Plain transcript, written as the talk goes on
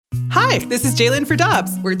Hi, this is Jalen for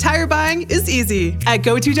Dobbs, where tire buying is easy. At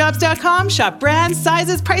GoToDobbs.com, shop brands,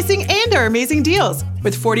 sizes, pricing, and our amazing deals.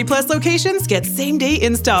 With 40-plus locations, get same-day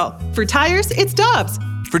install. For tires, it's Dobbs.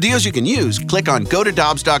 For deals you can use, click on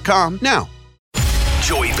GoToDobbs.com now.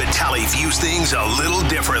 Joey Vitale views things a little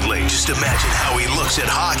differently. Just imagine how he looks at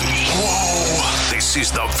hockey. Whoa! This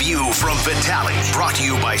is The View from Vitale, brought to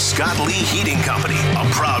you by Scott Lee Heating Company,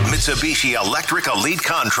 a proud Mitsubishi Electric Elite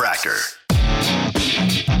contractor.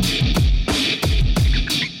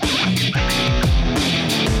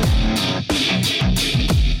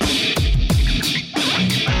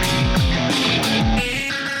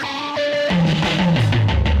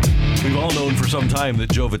 For some time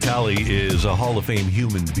that Joe Vitale is a Hall of Fame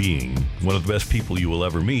human being, one of the best people you will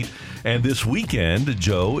ever meet. And this weekend,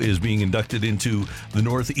 Joe is being inducted into the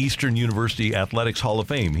Northeastern University Athletics Hall of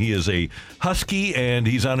Fame. He is a Husky, and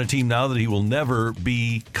he's on a team now that he will never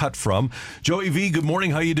be cut from. Joey V, good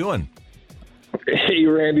morning. How you doing? Hey,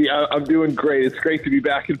 Randy. I'm doing great. It's great to be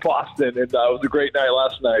back in Boston, and it was a great night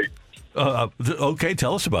last night. Okay,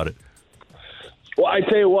 tell us about it. Well, I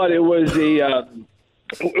tell you what, it was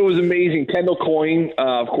amazing. Kendall Coyne,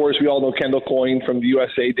 of course, we all know Kendall Coyne from the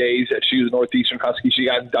USA days. She was a Northeastern Husky. She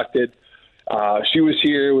got inducted. She was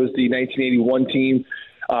here. It was the 1981 team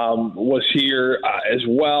was here as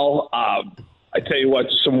well. I tell you what,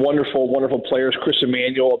 some wonderful, wonderful players. Chris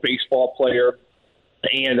Emanuel, a baseball player,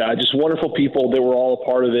 and just wonderful people that were all a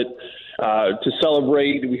part of it. To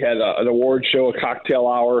celebrate, we had an award show, a cocktail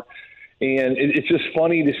hour. And it's just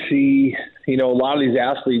funny to see, a lot of these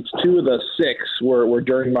athletes. 2 of the 6 were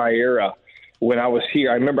during my era when I was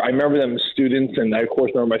here. I remember them as students, and I, of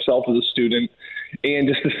course, remember myself as a student. And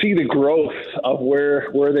just to see the growth of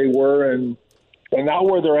where they were and now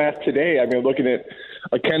where they're at today. I mean, looking at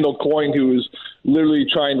a Kendall Coyne who was literally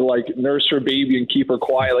trying to, nurse her baby and keep her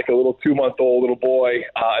quiet like a little 2-month-old little boy.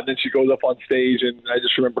 And then she goes up on stage, and I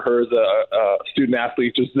just remember her as a student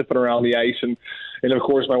athlete just zipping around the ice. And, of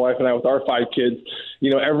course, my wife and I with our 5 kids,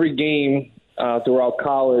 every game throughout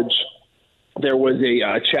college, there was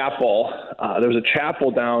a chapel. There was a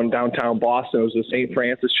chapel downtown Boston. It was the St.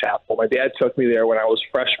 Francis Chapel. My dad took me there when I was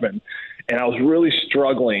a freshman, and I was really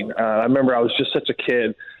struggling. I remember I was just such a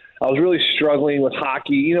kid. I was really struggling with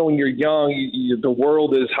hockey. When you're young, the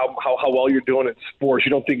world is how well you're doing in sports.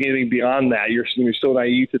 You don't think anything beyond that. You're so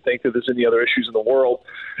naive to think that there's any other issues in the world.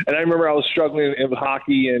 And I remember I was struggling with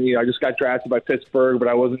hockey, and I just got drafted by Pittsburgh, but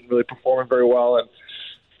I wasn't really performing very well. And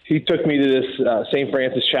he took me to this St.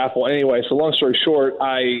 Francis Chapel. Anyway, so long story short,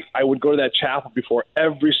 I would go to that chapel before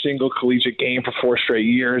every single collegiate game for 4 straight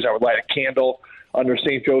years. I would light a candle under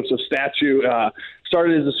St. Joseph's statue.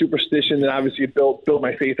 Started as a superstition, and obviously built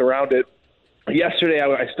my faith around it. Yesterday,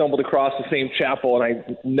 I stumbled across the same chapel, and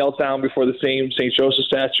I knelt down before the same St. Joseph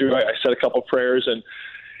statue. I said a couple prayers, and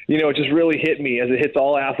it just really hit me, as it hits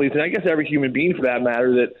all athletes, and I guess every human being for that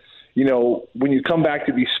matter, that when you come back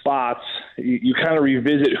to these spots, you kind of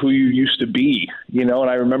revisit who you used to be. And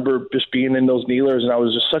I remember just being in those kneelers, and I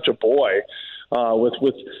was just such a boy.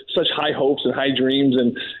 With such high hopes and high dreams,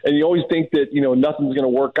 and you always think that nothing's going to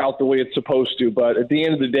work out the way it's supposed to. But at the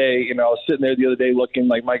end of the day, I was sitting there the other day looking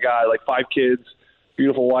like, my God, 5 kids,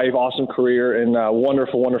 beautiful wife, awesome career, and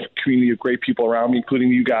wonderful, wonderful community of great people around me, including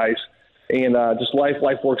you guys. And just life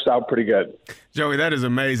works out pretty good. Joey, that is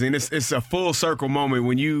amazing. It's a full circle moment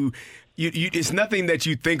when you it's nothing that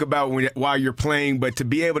you think about while you're playing, but to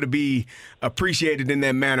be able to be appreciated in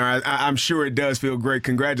that manner, I'm sure it does feel great.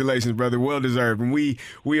 Congratulations, brother. Well deserved. And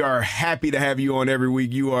we are happy to have you on every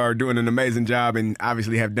week. You are doing an amazing job, and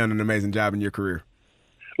obviously have done an amazing job in your career.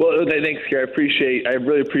 Well, thanks, Gary. I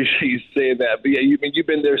really appreciate you saying that. But yeah, you've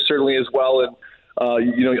been there certainly as well, and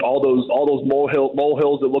all those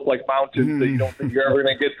molehills that look like mountains that you don't think you're ever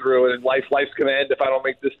going to get through, and life's going to end if I don't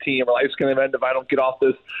make this team, or life's going to end if I don't get off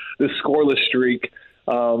this scoreless streak.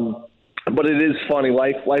 But it is funny.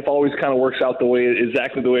 Life always kind of works out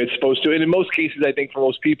exactly the way it's supposed to, and in most cases, I think for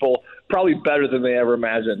most people, probably better than they ever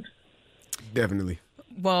imagined. Definitely.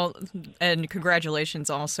 Well, and congratulations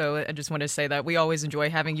also. I just want to say that we always enjoy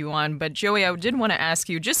having you on. But, Joey, I did want to ask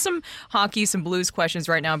you just some hockey, some Blues questions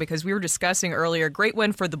right now, because we were discussing earlier, great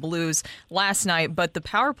win for the Blues last night, but the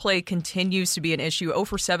power play continues to be an issue. 0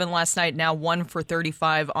 for 7 last night, now 1 for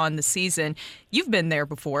 35 on the season. You've been there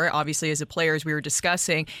before, obviously, as a player, as we were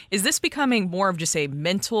discussing. Is this becoming more of just a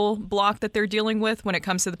mental block that they're dealing with when it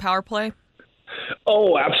comes to the power play?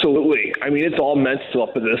 Oh, absolutely. I mean, it's all mental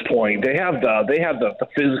up at this point. They have the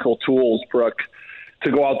physical tools, Brooke,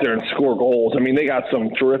 to go out there and score goals. I mean, they got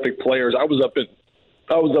some terrific players. I was up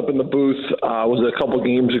I was up in the booth. Was a couple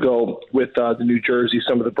games ago with the New Jersey,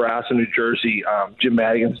 some of the brass in New Jersey. Jim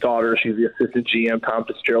Madigan's daughter, she's the assistant GM, Tom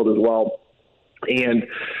Fitzgerald as well. And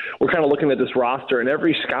we're kind of looking at this roster, and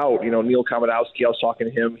every scout, Neil Komodowski, I was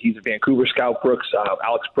talking to him. He's a Vancouver scout,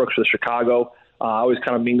 Alex Brooks for Chicago. I always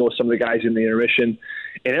kind of mingle with some of the guys in the intermission,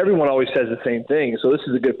 and everyone always says the same thing. So this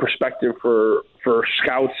is a good perspective for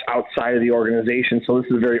scouts outside of the organization. So this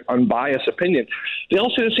is a very unbiased opinion. They all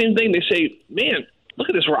say the same thing. They say, man, look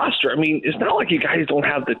at this roster. I mean, it's not like you guys don't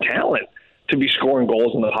have the talent to be scoring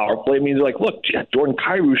goals in the power play. I mean, they're like, look, Jordan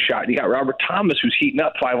Kyrie's shot. You got Robert Thomas, who's heating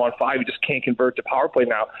up 5-on-5. He just can't convert to power play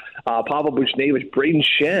now. Pavel Buchnevich, Braden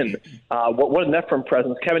Shen. What a net from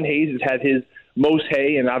presence. Kevin Hayes has had his most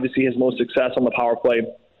hay and obviously his most success on the power play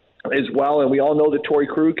as well. And we all know that Torrey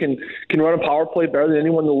Krug can run a power play better than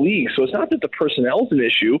anyone in the league. So it's not that the personnel is an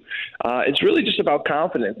issue. It's really just about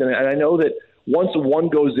confidence. And I know that once one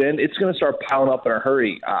goes in, it's going to start piling up in a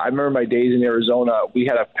hurry. I remember my days in Arizona. We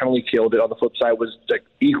had a penalty kill that on the flip side was like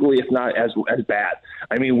equally, if not as bad.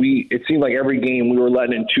 I mean, it seemed like every game we were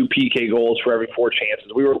letting in 2 PK goals for every 4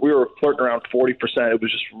 chances. We were flirting around 40%. It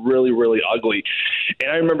was just really, really ugly.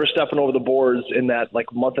 And I remember stepping over the boards in that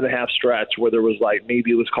like month and a half stretch where there was like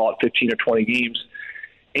maybe let's call it 15 or 20 games.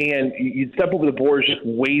 And you'd step over the boards just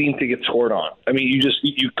waiting to get scored on. I mean,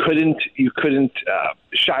 you couldn't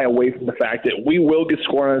shy away from the fact that we will get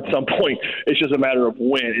scored on at some point. It's just a matter of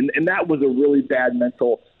when. And that was a really bad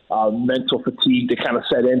mental fatigue to kind of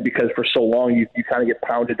set in because for so long you kind of get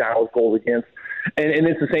pounded down with goals against. And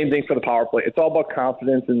it's the same thing for the power play. It's all about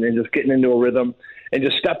confidence and just getting into a rhythm and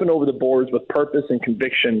just stepping over the boards with purpose and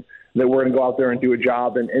conviction that we're going to go out there and do a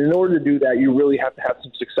job. And in order to do that, you really have to have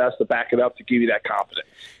some success to back it up to give you that confidence.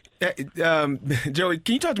 Joey,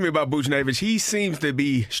 can you talk to me about Buchnevich? He seems to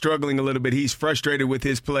be struggling a little bit. He's frustrated with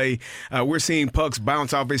his play. We're seeing pucks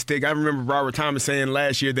bounce off his stick. I remember Robert Thomas saying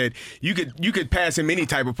last year that you could pass him any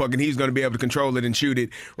type of puck and he's going to be able to control it and shoot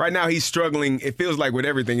it. Right now he's struggling, it feels like, with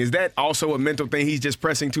everything. Is that also a mental thing? He's just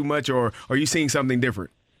pressing too much, or are you seeing something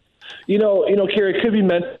different? Kerry, it could be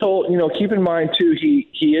mental. Keep in mind, too,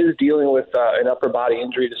 he is dealing with an upper body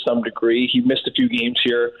injury to some degree. He missed a few games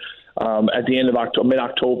here at the end of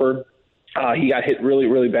mid-October. He got hit really,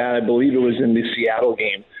 really bad. I believe it was in the Seattle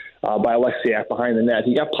game by Alexiak behind the net.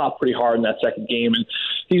 He got popped pretty hard in that second game, and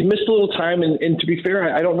he's missed a little time. And to be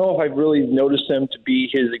fair, I don't know if I've really noticed him to be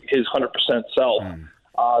his 100% self.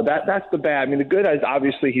 That's the bad. I mean, the good is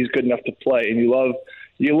obviously he's good enough to play, and you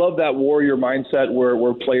love that warrior mindset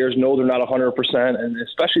where players know they're not 100%, and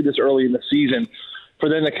especially this early in the season, for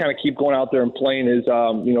them to kind of keep going out there and playing is, a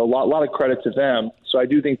lot of credit to them. So I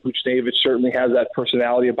do think Buchnevich certainly has that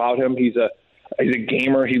personality about him. He's a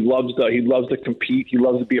gamer. He loves to compete. He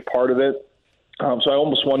loves to be a part of it. So I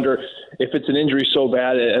almost wonder if it's an injury so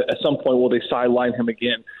bad, at some point will they sideline him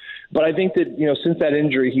again? But I think that since that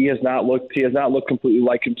injury, he has not looked completely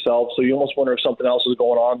like himself. So you almost wonder if something else is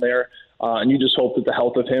going on there. And you just hope that the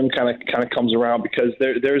health of him kind of comes around, because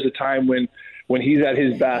there's a time when he's at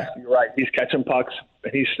his best. You're right. He's catching pucks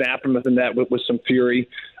and he's snapping at the net with some fury.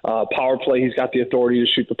 Power play, he's got the authority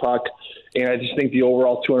to shoot the puck. And I just think the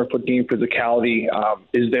overall 200-foot game physicality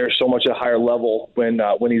is there so much at a higher level when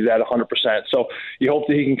he's at 100%. So you hope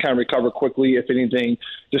that he can kind of recover quickly, if anything,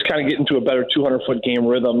 just kind of get into a better 200-foot game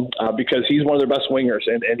rhythm because he's one of their best wingers,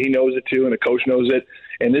 and he knows it too, and the coach knows it.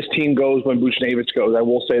 And this team goes when Buchnevich goes. I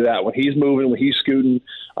will say that. When he's moving, when he's scooting,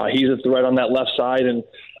 he's a threat on that left side. And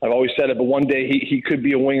I've always said it, but one day he could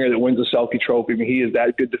be a winger that wins a Selke Trophy. I mean, he is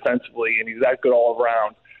that good defensively, and he's that good all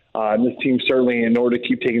around. And this team certainly, in order to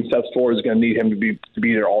keep taking steps forward, is going to need him to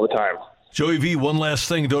be there all the time. Joey V, one last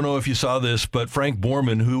thing. Don't know if you saw this, but Frank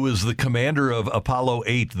Borman, who was the commander of Apollo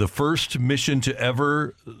 8, the first mission to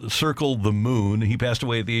ever circle the moon, he passed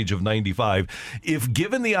away at the age of 95. If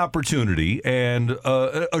given the opportunity and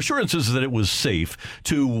assurances that it was safe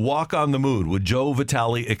to walk on the moon, would Joe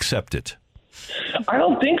Vitale accept it? I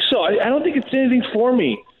don't think so. I don't think it's anything for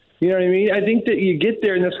me. You know what I mean? I think that you get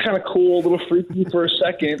there and that's kind of cool, a little freaky for a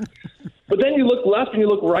second. But then you look left and you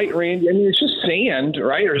look right, Randy. I mean, it's just sand,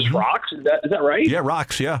 right? Or just rocks. Is that right? Yeah,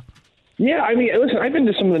 rocks, yeah. Yeah, I mean, listen, I've been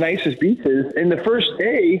to some of the nicest beaches. And the first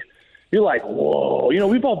day, you're like, whoa.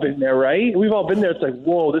 We've all been there, right? We've all been there. It's like,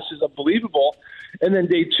 whoa, this is unbelievable. And then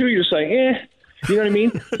day two, you're just like, You know what I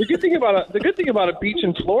mean? The good thing about a beach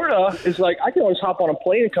in Florida is, like, I can always hop on a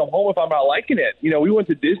plane and come home if I'm not liking it. We went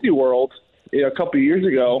to Disney World a couple of years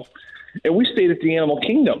ago, and we stayed at the Animal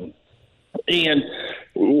Kingdom. And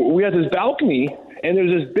we had this balcony, and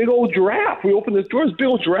there's this big old giraffe. We opened this door, this big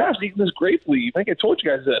old giraffe's eating this grape leaf. I think I told you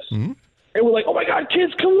guys this. Mm-hmm. And we're like, oh, my God,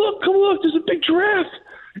 kids, come look. There's a big giraffe.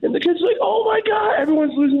 And the kids are like, oh, my God,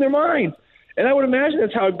 everyone's losing their mind. And I would imagine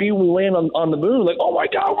that's how it'd be when we land on the moon. Like, oh, my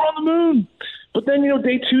God, we're on the moon. But then,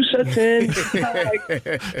 day 2 sets in. It's kind of like,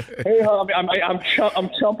 hey, honey, I'm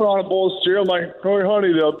chomping on a bowl of cereal. I'm like, oh,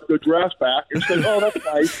 honey, the giraffe's back. It's like, oh, that's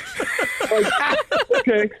nice. Like,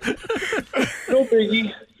 okay, no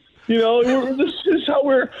biggie. This is how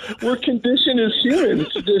we're conditioned as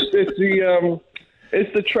humans.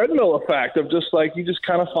 It's the treadmill effect of just like you just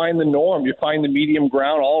kind of find the norm. You find the medium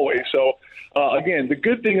ground always. So. Again, the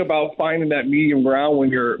good thing about finding that medium ground when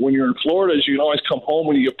you're in Florida is you can always come home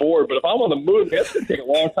when you get bored. But if I'm on the moon, it's going to take a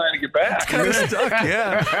long time to get back. Kind of stuck,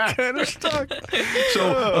 yeah. Kind of stuck.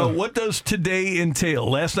 So what does today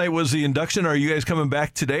entail? Last night was the induction. Are you guys coming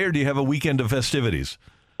back today, or do you have a weekend of festivities?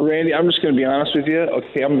 Randy, I'm just going to be honest with you.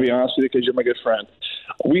 Okay, I'm going to be honest with you because you're my good friend.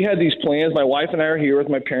 We had these plans. My wife and I are here with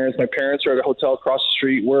my parents. My parents are at a hotel across the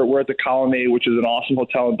street. We're at the Colonnade, which is an awesome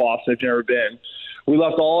hotel in Boston if you've never been. We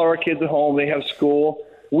left all our kids at home. They have school.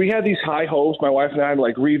 We had these high hopes, my wife and I,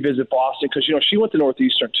 to revisit Boston because, she went to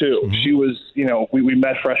Northeastern too. Mm-hmm. She was, we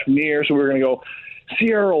met freshman year, so we were going to go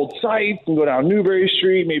see our old sites and go down Newberry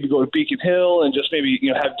Street, maybe go to Beacon Hill and just maybe,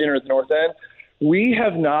 have dinner at the North End. We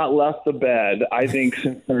have not left the bed, I think,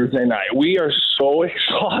 since Thursday night. We are so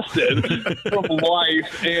exhausted from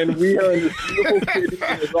life, and we are in this beautiful city.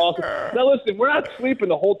 And it's awesome. Now, listen, we're not sleeping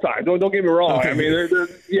the whole time. Don't get me wrong. Okay. I mean,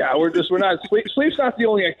 we're not sleep. Sleep's not the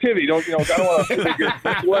only activity. I don't want to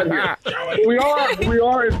get sweat here. But we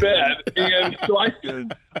are in bed, and so I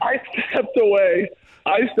stepped away.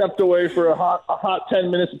 I stepped away for a hot 10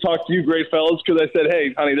 minutes to talk to you, great fellas, because I said,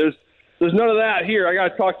 hey, honey, there's none of that here. I got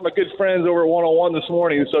to talk to my good friends over at 101 this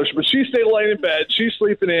morning. So, but she stayed late in bed. She's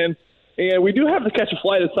sleeping in. And we do have to catch a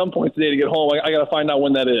flight at some point today to get home. I got to find out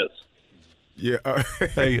when that is. Yeah.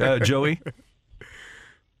 Hey, Joey.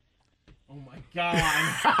 Oh, my God.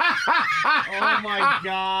 Oh, my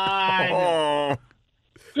God. Oh.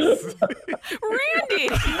 Randy!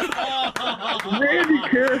 Randy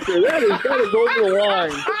character. That is over the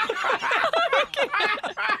line.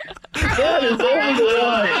 That is over the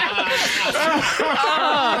line.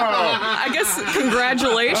 I guess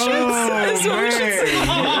congratulations. Is what we should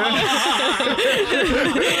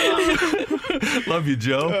say. Love you,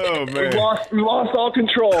 Joe. Oh, man. We lost all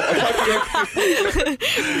control.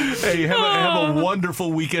 Hey, have a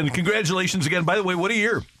wonderful weekend. Congratulations again. By the way, what a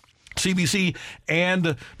year. CBC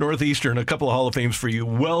and Northeastern, a couple of Hall of Fames for you.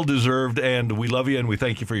 Well-deserved, and we love you, and we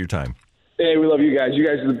thank you for your time. Hey, we love you guys. You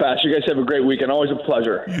guys are the best. You guys have a great weekend. Always a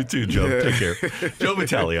pleasure. You too, Joe. Take care. Joe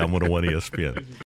Vitale on 101 ESPN.